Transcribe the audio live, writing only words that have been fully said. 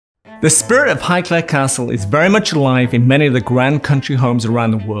The spirit of Highclere Castle is very much alive in many of the grand country homes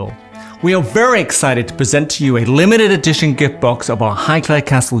around the world. We are very excited to present to you a limited edition gift box of our Highclere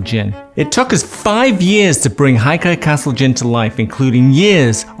Castle Gin. It took us 5 years to bring Highclere Castle Gin to life, including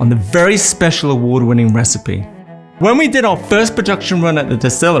years on the very special award-winning recipe. When we did our first production run at the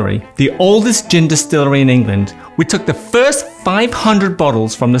distillery, the oldest gin distillery in England, we took the first 500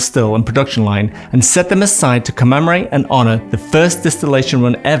 bottles from the still and production line and set them aside to commemorate and honour the first distillation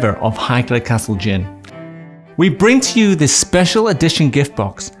run ever of Highclere Castle Gin. We bring to you this special edition gift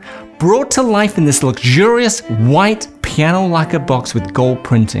box, brought to life in this luxurious white piano lacquer box with gold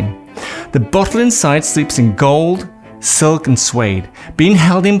printing. The bottle inside sleeps in gold, silk and suede, being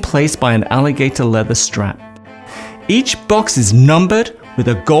held in place by an alligator leather strap. Each box is numbered with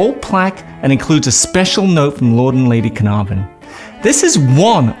a gold plaque and includes a special note from Lord and Lady Carnarvon. This is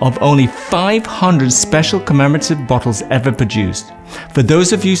one of only 500 special commemorative bottles ever produced. For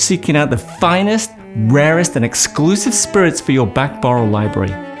those of you seeking out the finest, rarest and exclusive spirits for your back bar or library.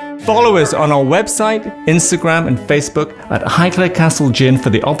 Follow us on our website, Instagram and Facebook at Highclere Castle Gin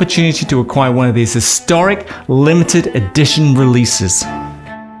for the opportunity to acquire one of these historic limited edition releases.